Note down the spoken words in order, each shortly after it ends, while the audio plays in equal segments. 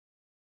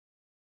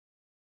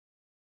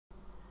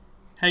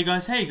Hey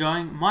guys, how you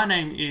going? My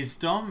name is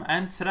Dom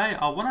and today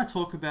I want to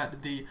talk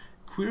about the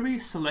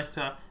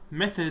querySelector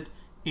method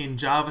in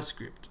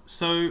JavaScript.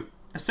 So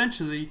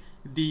essentially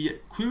the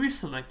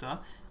querySelector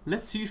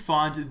lets you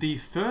find the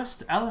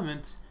first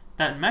element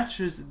that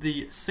matches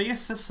the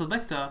CSS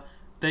selector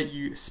that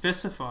you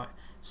specify.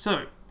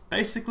 So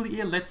basically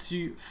it lets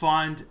you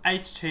find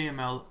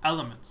HTML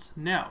elements.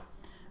 Now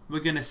we're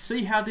going to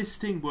see how this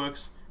thing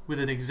works with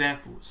an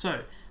example.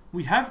 So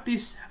we have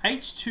this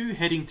h2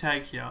 heading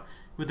tag here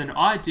with an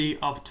ID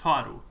of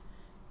title.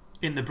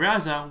 In the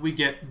browser, we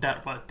get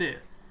that right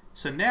there.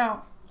 So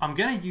now I'm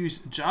going to use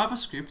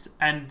JavaScript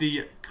and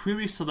the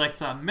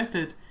querySelector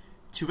method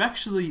to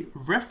actually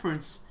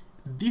reference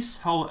this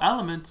whole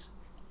element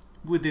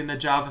within the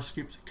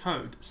JavaScript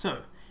code.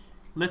 So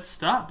let's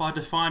start by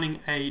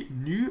defining a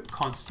new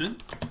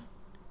constant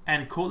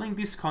and calling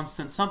this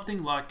constant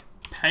something like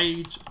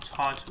page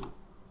title.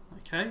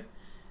 Okay,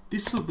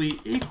 this will be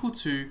equal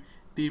to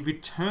the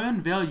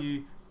return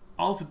value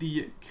of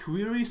the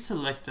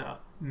querySelector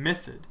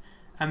method,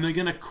 and we're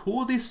going to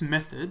call this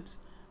method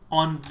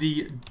on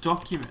the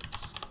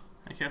document.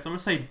 Okay, so I'm going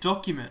to say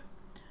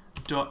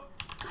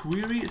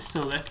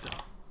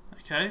document.querySelector.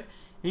 Okay,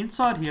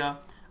 inside here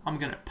I'm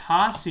going to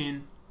pass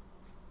in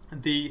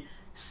the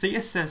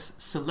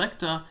CSS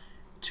selector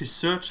to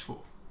search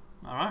for.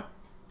 Alright,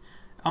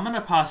 I'm going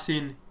to pass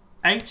in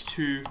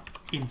h2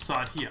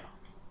 inside here.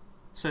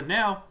 So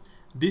now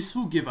this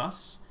will give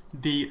us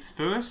the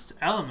first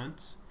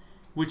element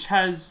which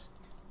has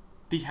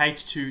the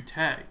h2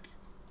 tag.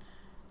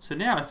 So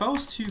now if I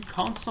was to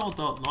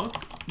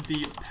console.log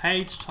the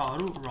page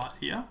title right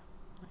here,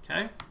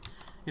 okay,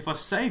 if I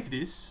save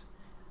this,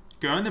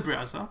 go in the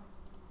browser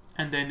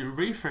and then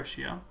refresh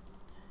here,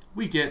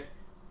 we get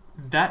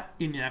that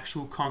in the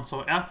actual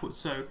console output.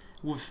 So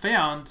we've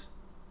found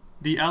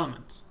the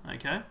element,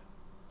 okay?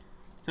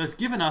 So it's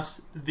given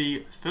us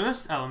the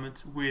first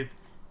element with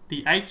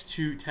the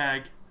h2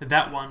 tag,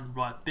 that one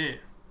right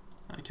there.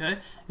 Okay,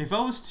 if I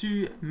was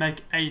to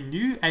make a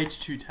new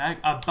h2 tag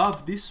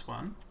above this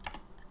one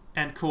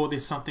and call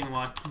this something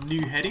like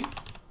new heading,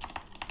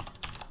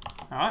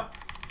 alright,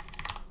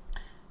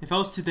 if I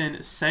was to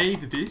then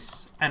save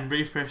this and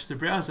refresh the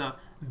browser,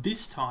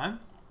 this time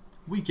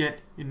we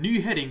get a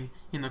new heading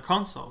in the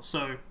console.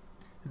 So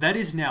that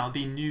is now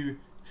the new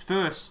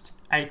first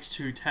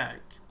h2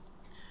 tag.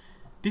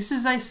 This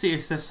is a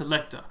CSS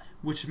selector,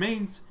 which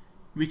means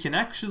we can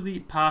actually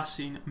pass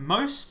in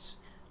most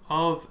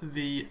of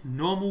the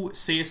normal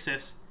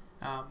CSS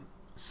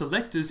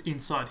selectors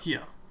inside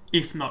here,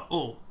 if not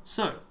all.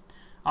 So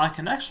I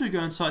can actually go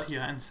inside here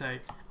and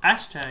say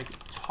hashtag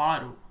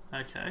title.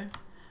 Okay,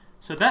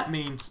 so that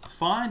means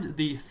find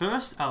the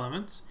first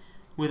element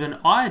with an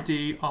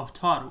ID of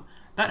title.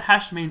 That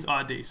hash means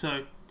ID,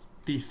 so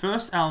the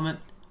first element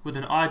with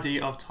an ID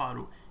of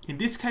title. In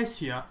this case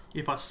here,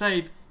 if I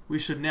save, we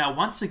should now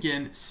once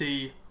again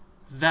see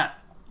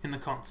that in the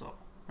console.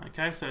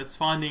 Okay, so it's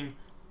finding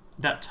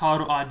that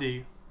title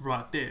ID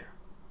right there.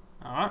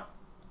 Alright,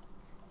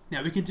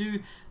 now we can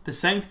do the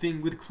same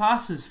thing with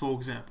classes, for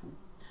example.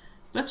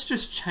 Let's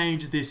just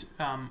change this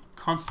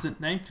constant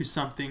name to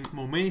something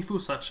more meaningful,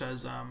 such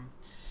as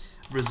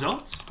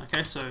result.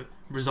 Okay, so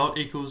result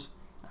equals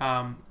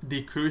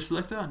the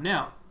querySelector.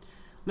 Now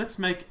let's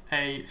make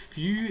a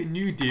few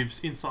new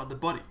divs inside the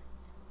body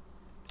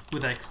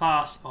with a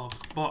class of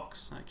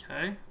box.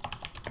 Okay,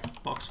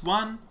 box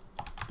 1,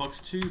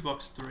 box 2,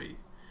 box 3.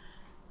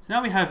 So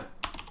now we have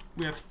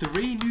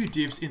 3 new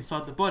divs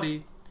inside the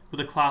body with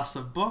a class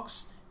of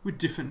box with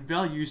different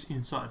values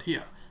inside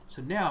here.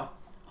 So now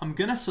I'm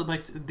going to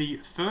select the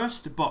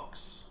first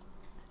box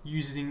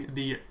using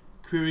the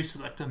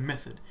querySelector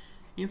method.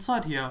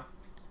 Inside here,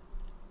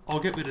 I'll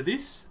get rid of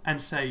this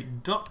and say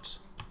dot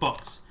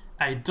box.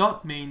 A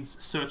dot means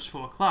search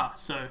for a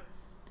class, so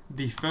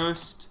the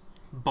first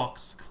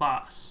box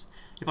class.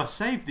 If I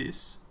save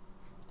this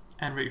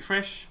and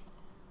refresh,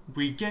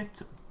 we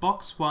get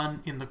box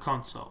 1 in the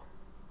console.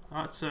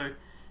 Alright, so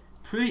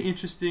pretty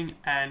interesting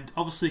and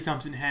obviously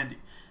comes in handy.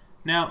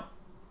 Now,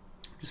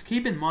 just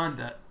keep in mind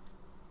that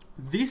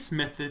this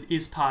method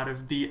is part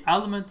of the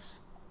element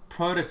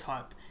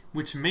prototype,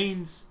 which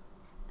means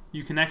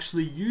you can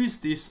actually use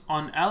this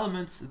on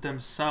elements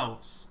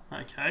themselves.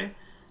 Okay,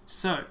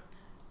 so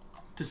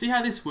to see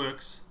how this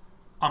works,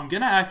 I'm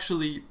gonna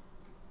actually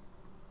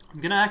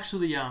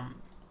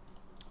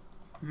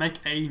make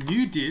a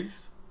new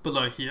div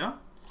below here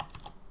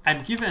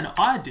and give an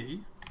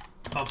ID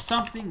of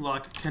something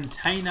like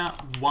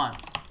container1.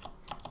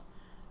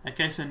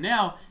 Okay, so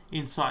now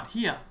inside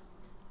here,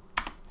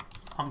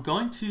 I'm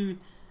going to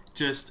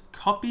just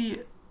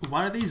copy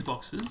one of these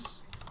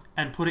boxes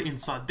and put it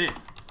inside there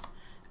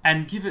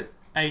and give it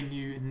a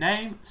new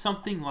name,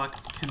 something like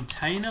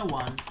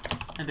container1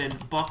 and then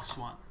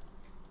box1.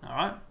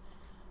 Alright,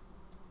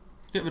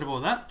 get rid of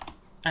all that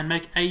and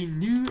make a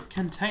new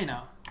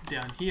container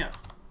down here.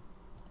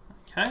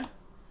 Okay,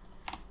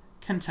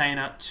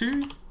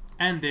 container2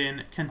 and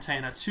then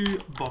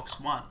container2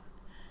 box1.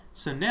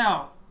 So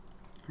now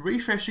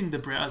refreshing the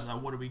browser,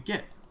 what do we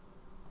get?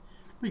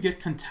 we get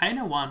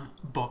container1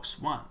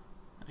 box1.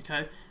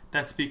 Okay,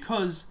 that's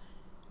because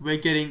we're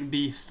getting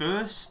the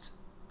first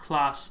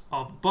class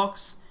of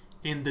box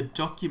in the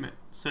document.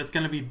 So it's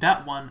going to be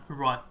that one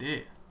right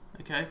there.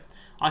 Okay,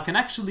 I can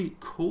actually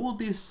call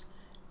this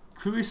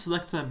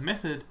querySelector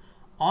method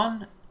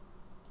on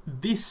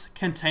this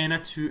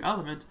container2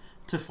 element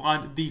to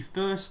find the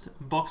first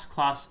box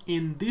class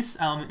in this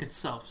element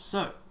itself.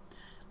 So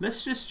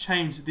let's just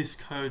change this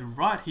code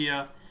right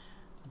here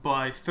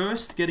by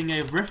first getting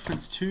a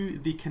reference to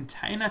the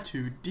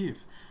container2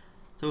 div.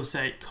 So we'll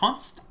say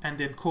const and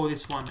then call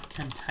this one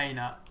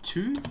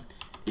container2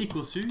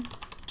 equals to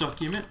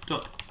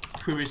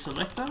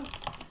document.querySelector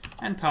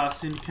and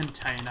pass in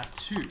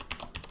container2.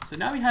 So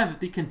now we have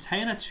the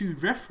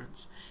container2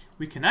 reference.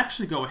 We can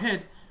actually go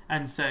ahead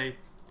and say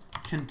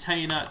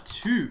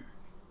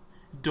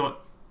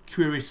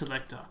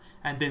container2.querySelector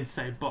and then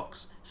say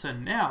box. So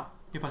now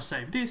if I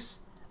save this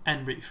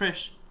and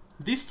refresh,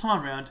 this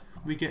time around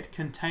we get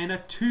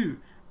container2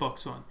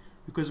 box1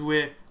 because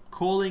we're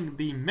calling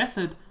the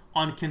method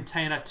on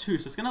container2.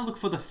 So it's going to look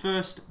for the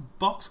first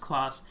box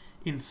class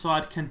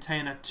inside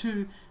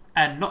container2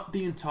 and not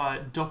the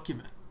entire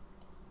document.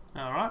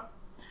 Alright.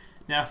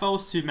 Now if I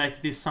was to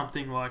make this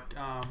something like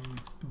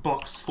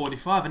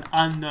box45, an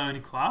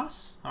unknown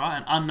class,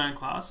 alright, an unknown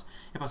class,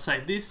 if I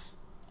save this,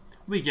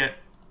 we get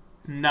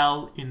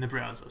null in the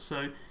browser.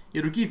 So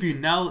it'll give you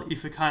null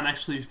if it can't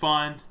actually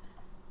find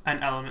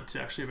an element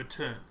to actually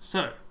return.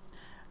 So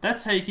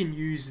that's how you can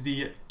use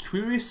the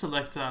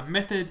querySelector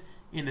method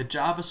in the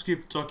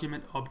JavaScript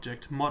document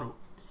object model.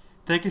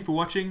 Thank you for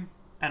watching,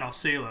 and I'll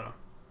see you later.